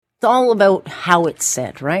It's all about how it's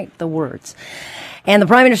said, right? The words. And the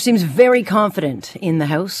Prime Minister seems very confident in the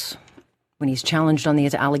House when he's challenged on the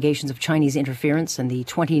allegations of Chinese interference in the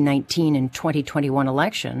 2019 and 2021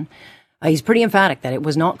 election. He's pretty emphatic that it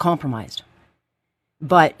was not compromised.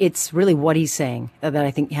 But it's really what he's saying that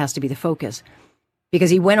I think has to be the focus.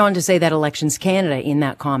 Because he went on to say that Elections Canada, in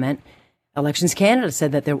that comment, Elections Canada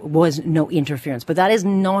said that there was no interference, but that is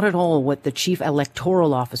not at all what the chief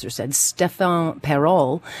electoral officer said. Stéphane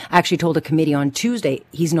Perrault actually told a committee on Tuesday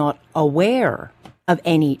he's not aware of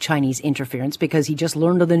any Chinese interference because he just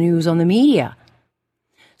learned of the news on the media.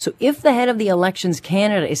 So if the head of the Elections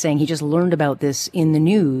Canada is saying he just learned about this in the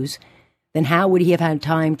news, then how would he have had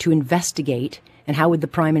time to investigate, and how would the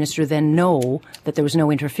Prime Minister then know that there was no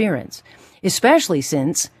interference? Especially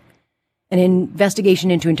since an investigation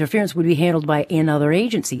into interference would be handled by another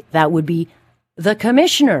agency. That would be the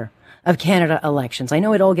Commissioner of Canada Elections. I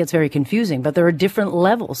know it all gets very confusing, but there are different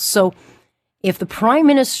levels. So if the Prime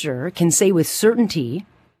Minister can say with certainty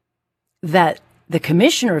that the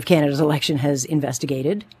Commissioner of Canada's election has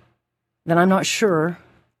investigated, then I'm not sure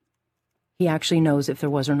he actually knows if there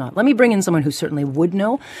was or not. Let me bring in someone who certainly would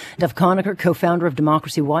know. Duff Conacher, co-founder of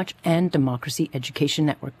Democracy Watch and Democracy Education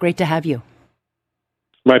Network. Great to have you.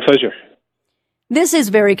 My pleasure. This is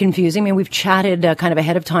very confusing. I mean, we've chatted kind of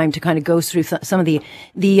ahead of time to kind of go through some of the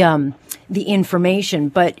information.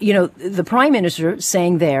 But, you know, the Prime Minister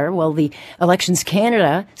saying there, well, the Elections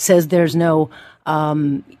Canada says there's no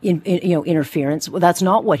interference. Well, that's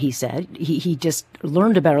not what he said. He just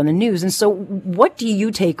learned about it on the news. And so what do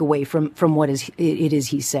you take away from what it is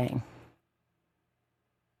he's saying?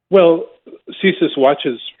 Well, CSIS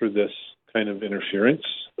watches for this kind of interference,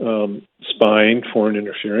 spying, foreign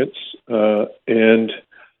interference. And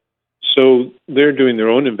so they're doing their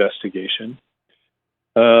own investigation.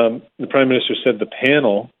 The Prime Minister said the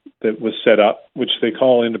panel that was set up, which they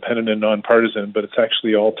call independent and nonpartisan, but it's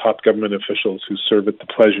actually all top government officials who serve at the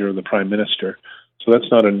pleasure of the Prime Minister. So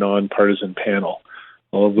that's not a nonpartisan panel.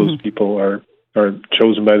 All of those people are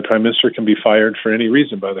chosen by the Prime Minister, can be fired for any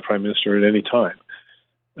reason by the Prime Minister at any time.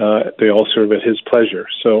 They all serve at his pleasure.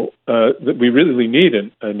 So we really need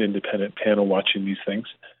an independent panel watching these things.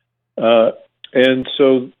 And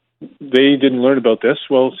so they didn't learn about this.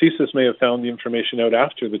 Well, CSIS may have found the information out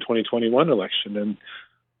after the 2021 election. And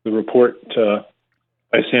the report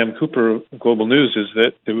by Sam Cooper of Global News is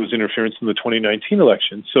that there was interference in the 2019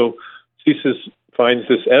 election. So CSIS finds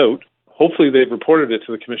this out. Hopefully they've reported it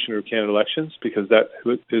to the Commissioner of Canada Elections, because that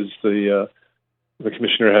is the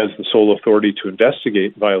Commissioner has the sole authority to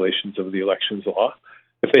investigate violations of the elections law.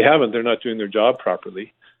 If they haven't, they're not doing their job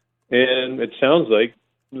properly. And it sounds like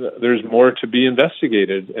there's more to be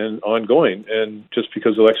investigated and ongoing. And just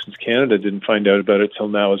because Elections Canada didn't find out about it till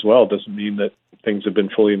now as well doesn't mean that things have been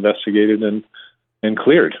fully investigated and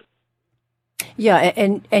cleared. Yeah,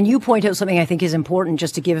 and you point out something I think is important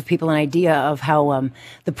just to give people an idea of how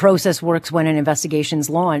the process works when an investigation is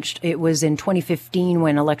launched. It was in 2015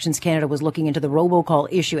 when Elections Canada was looking into the robocall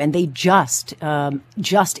issue, and they just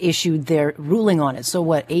issued their ruling on it. So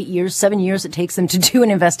what, 7 years it takes them to do an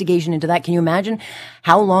investigation into that? Can you imagine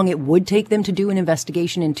how long it would take them to do an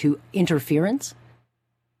investigation into interference?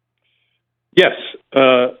 Yes.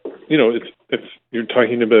 If you're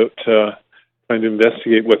talking about trying to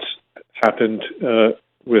investigate what's happened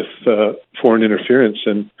with foreign interference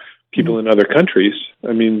and people in other countries,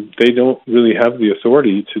 I mean, they don't really have the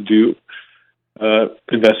authority to do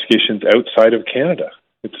investigations outside of Canada.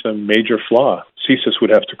 It's a major flaw. CSIS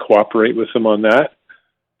would have to cooperate with them on that.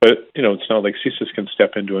 But, it's not like CSIS can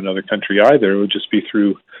step into another country either. It would just be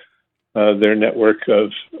through their network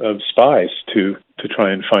of spies to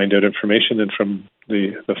try and find out information, and from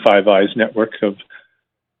the Five Eyes network of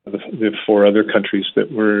the four other countries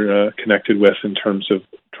that we're connected with in terms of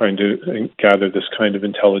trying to gather this kind of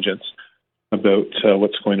intelligence about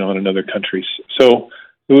what's going on in other countries. So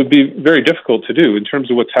it would be very difficult to do. In terms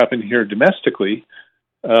of what's happened here domestically,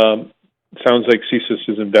 it sounds like CSIS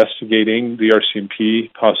is investigating the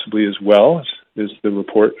RCMP possibly as well, is the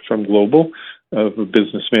report from Global of a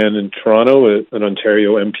businessman in Toronto, an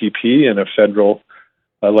Ontario MPP, and a federal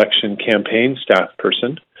election campaign staff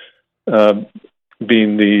person,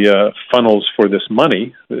 being the funnels for this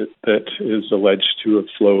money that is alleged to have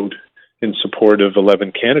flowed in support of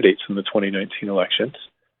 11 candidates in the 2019 elections.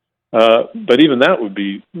 But even that would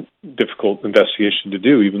be difficult investigation to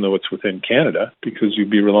do, even though it's within Canada, because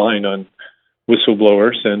you'd be relying on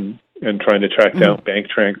whistleblowers and trying to track down bank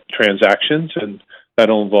transactions, and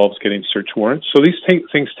that all involves getting search warrants. So these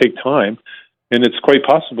things take time, and it's quite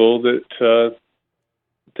possible that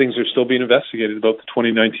things are still being investigated about the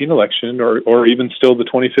 2019 election or even still the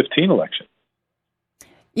 2015 election.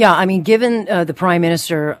 Yeah, I mean, given the Prime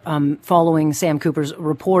Minister, following Sam Cooper's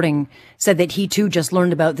reporting, said that he too just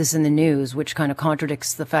learned about this in the news, which kind of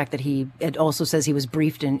contradicts the fact that it also says he was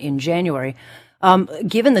briefed in January.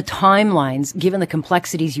 Given the timelines, given the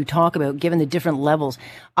complexities you talk about, given the different levels,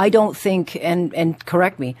 I don't think, and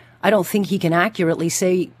correct me, I don't think he can accurately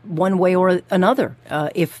say one way or another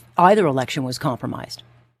if either election was compromised.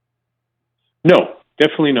 No,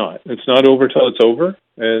 definitely not. It's not over till it's over,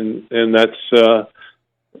 and that's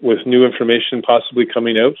with new information possibly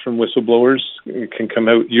coming out from whistleblowers. It can come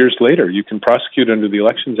out years later. You can prosecute under the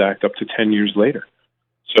Elections Act up to 10 years later.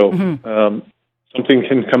 So something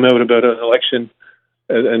can come out about an election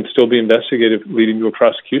and still be investigated, leading to a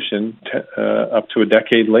prosecution up to a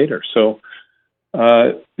decade later. So,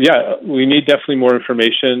 we need definitely more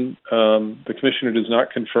information. The commissioner does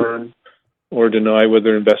not confirm or deny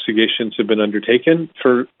whether investigations have been undertaken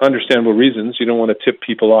for understandable reasons. You don't want to tip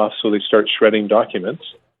people off so they start shredding documents.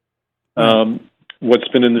 What's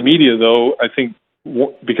been in the media, though, I think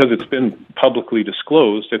because it's been publicly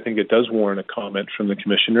disclosed, I think it does warrant a comment from the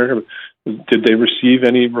commissioner. Did they receive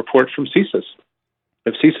any report from CSIS?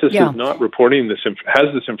 If CSIS is not reporting this,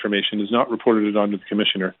 has this information, is not reported it onto the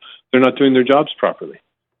commissioner, they're not doing their jobs properly.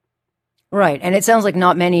 Right. And it sounds like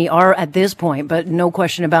not many are at this point, but no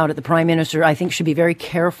question about it. The Prime Minister, I think, should be very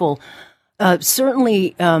careful.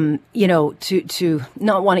 Certainly, to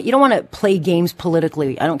not want to, you don't want to play games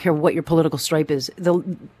politically. I don't care what your political stripe is.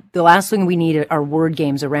 The last thing we need are word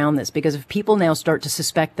games around this, because if people now start to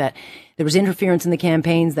suspect that there was interference in the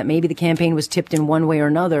campaigns, that maybe the campaign was tipped in one way or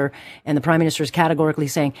another, and the Prime Minister is categorically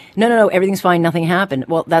saying, no, everything's fine, nothing happened.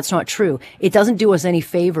 Well, that's not true. It doesn't do us any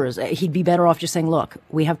favors. He'd be better off just saying, look,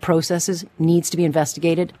 we have processes, needs to be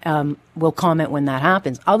investigated. We'll comment when that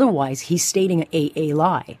happens. Otherwise, he's stating a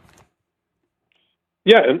lie.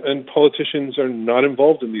 Yeah, and politicians are not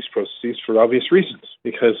involved in these processes for obvious reasons,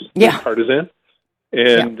 because they're partisan,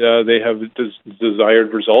 and they have this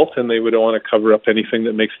desired result, and they would want to cover up anything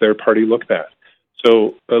that makes their party look bad.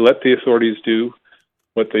 So let the authorities do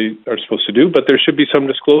what they are supposed to do, but there should be some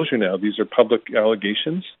disclosure now. These are public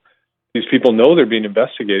allegations. These people know they're being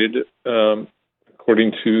investigated,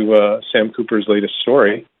 according to Sam Cooper's latest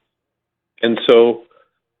story. And so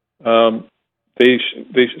they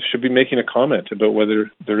should be making a comment about whether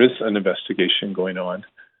there is an investigation going on.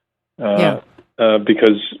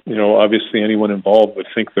 Because, obviously anyone involved would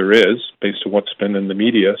think there is, based on what's been in the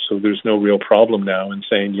media. So there's no real problem now in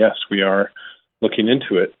saying, yes, we are looking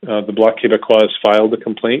into it. The Bloc Québécois has filed a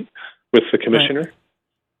complaint with the commissioner.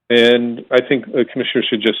 Right. And I think the commissioner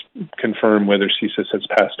should just confirm whether CSIS has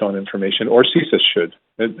passed on information, or CSIS should.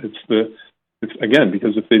 It's again,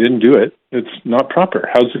 because if they didn't do it, it's not proper.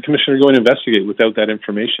 How's the commissioner going to investigate without that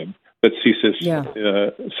information that CSIS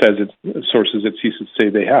says sources at CSIS say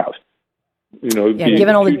they have?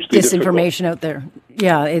 Given all the disinformation out there.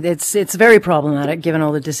 Yeah, it's very problematic given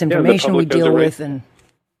all the disinformation we deal with. And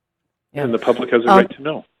the public has a right to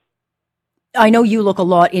know. I know you look a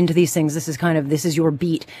lot into these things. This is your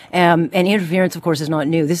beat. And interference, of course, is not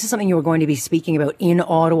new. This is something you were going to be speaking about in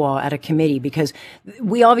Ottawa at a committee, because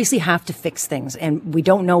we obviously have to fix things, and we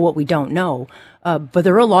don't know what we don't know. But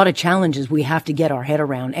there are a lot of challenges we have to get our head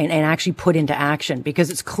around and actually put into action, because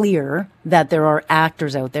it's clear that there are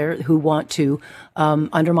actors out there who want to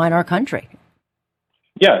undermine our country.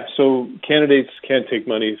 Yeah, so candidates can't take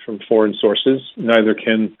money from foreign sources. Neither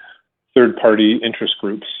can third-party interest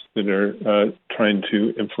groups that are trying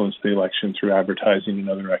to influence the election through advertising and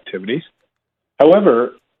other activities.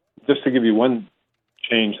 However, just to give you one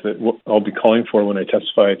change that I'll be calling for when I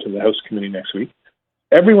testify to the House Committee next week,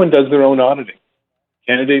 everyone does their own auditing.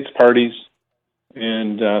 Candidates, parties,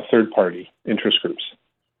 and third-party interest groups.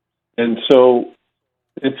 And so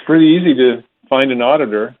it's pretty easy to find an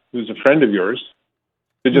auditor who's a friend of yours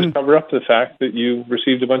to just cover up the fact that you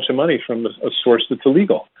received a bunch of money from a source that's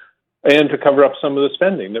illegal, and to cover up some of the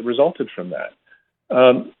spending that resulted from that.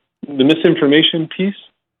 The misinformation piece,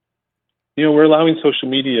 we're allowing social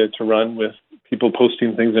media to run with people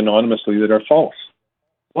posting things anonymously that are false.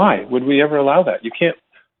 Why would we ever allow that? You can't.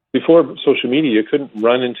 Before social media, you couldn't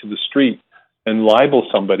run into the street and libel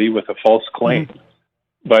somebody with a false claim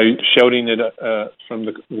by shouting it from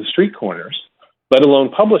the street corners, let alone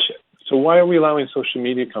publish it. So why are we allowing social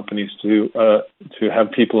media companies to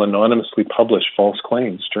have people anonymously publish false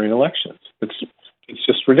claims during elections? It's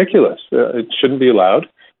just ridiculous. It shouldn't be allowed.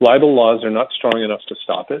 Libel laws are not strong enough to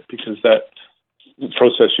stop it, because that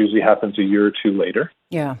process usually happens a year or two later.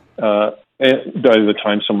 Yeah. And by the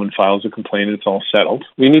time someone files a complaint, it's all settled.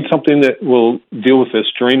 We need something that will deal with this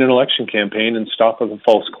during an election campaign and stop a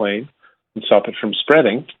false claim and stop it from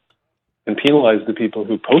spreading and penalize the people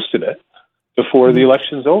who posted it. before the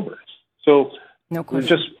election's over. So No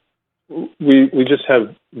question. we just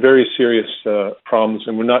have very serious problems,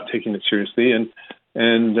 and we're not taking it seriously.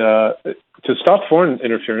 And to stop foreign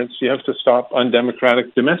interference, you have to stop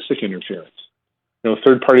undemocratic domestic interference.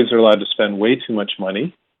 Third parties are allowed to spend way too much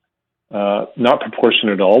money, not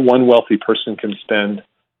proportionate at all. One wealthy person can spend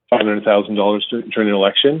 $500,000 during an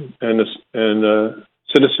election, and a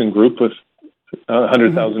citizen group with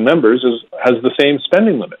 100,000 members has the same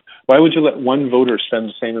spending limit. Why would you let one voter spend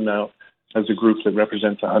the same amount as a group that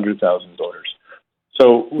represents 100,000 voters?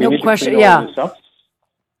 So we need to clean all this up.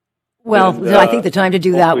 Well, I think the time to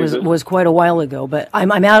do that was quite a while ago, but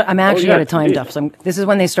I'm actually out of time, Duff. So this is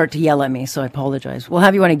when they start to yell at me, so I apologize. We'll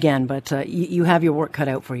have you on again, but you have your work cut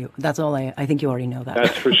out for you. That's all. I think you already know that.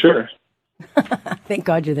 That's for sure. Thank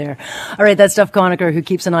God you're there. All right, that's Duff Conacher, who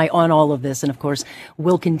keeps an eye on all of this, and of course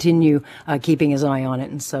will continue keeping his eye on it.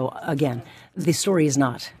 And so, again, the story is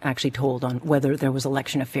not actually told on whether there was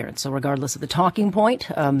election interference. So regardless of the talking point,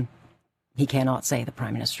 he cannot say, the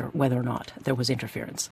Prime Minister, whether or not there was interference.